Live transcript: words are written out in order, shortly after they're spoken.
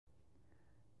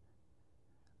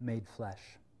made flesh.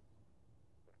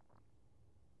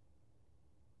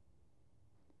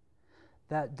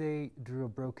 That day drew a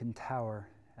broken tower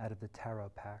out of the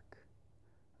taro pack,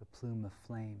 a plume of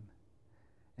flame,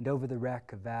 and over the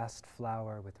wreck a vast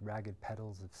flower with ragged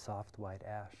petals of soft white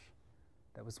ash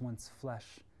that was once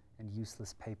flesh and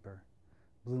useless paper,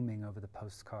 blooming over the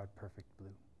postcard perfect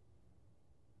blue.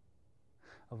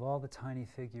 Of all the tiny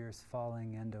figures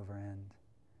falling end over end,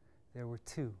 there were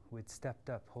two who had stepped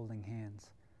up holding hands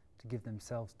to give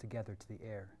themselves together to the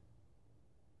air.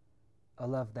 A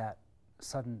love that,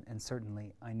 sudden and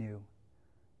certainly, I knew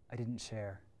I didn't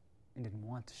share and didn't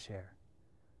want to share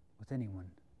with anyone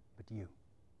but you.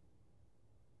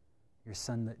 Your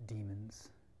sunlit demons,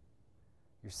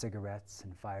 your cigarettes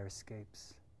and fire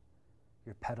escapes,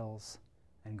 your petals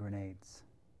and grenades,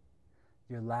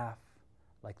 your laugh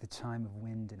like the chime of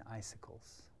wind and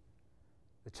icicles,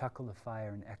 the chuckle of fire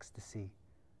and ecstasy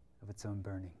of its own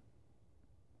burning.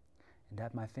 And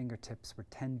at my fingertips were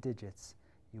 10 digits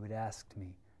you had asked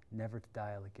me never to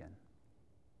dial again.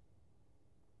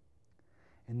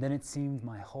 And then it seemed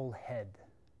my whole head,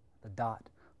 the dot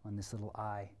on this little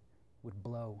eye, would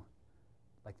blow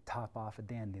like the top off a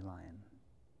dandelion.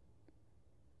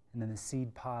 And then the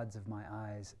seed pods of my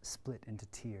eyes split into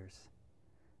tears,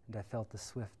 and I felt the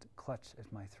swift clutch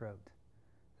at my throat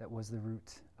that was the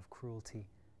root of cruelty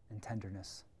and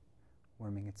tenderness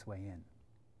worming its way in.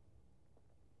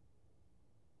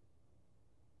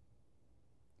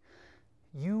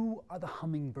 You are the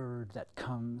hummingbird that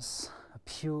comes, a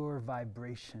pure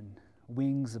vibration,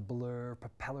 wings a blur,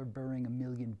 propeller burring a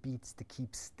million beats to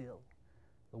keep still,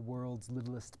 the world's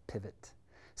littlest pivot,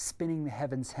 spinning the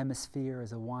heavens hemisphere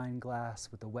as a wine glass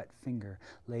with a wet finger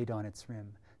laid on its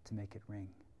rim to make it ring.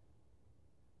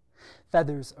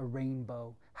 Feathers a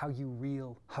rainbow, how you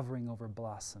reel hovering over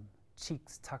blossom,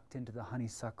 cheeks tucked into the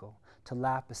honeysuckle to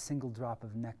lap a single drop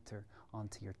of nectar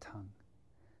onto your tongue.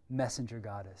 Messenger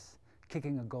goddess,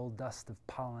 kicking a gold dust of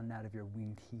pollen out of your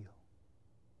winged heel.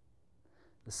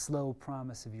 The slow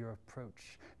promise of your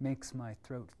approach makes my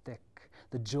throat thick.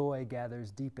 The joy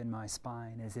gathers deep in my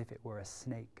spine as if it were a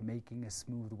snake making a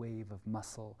smooth wave of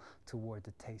muscle toward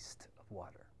the taste of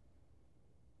water.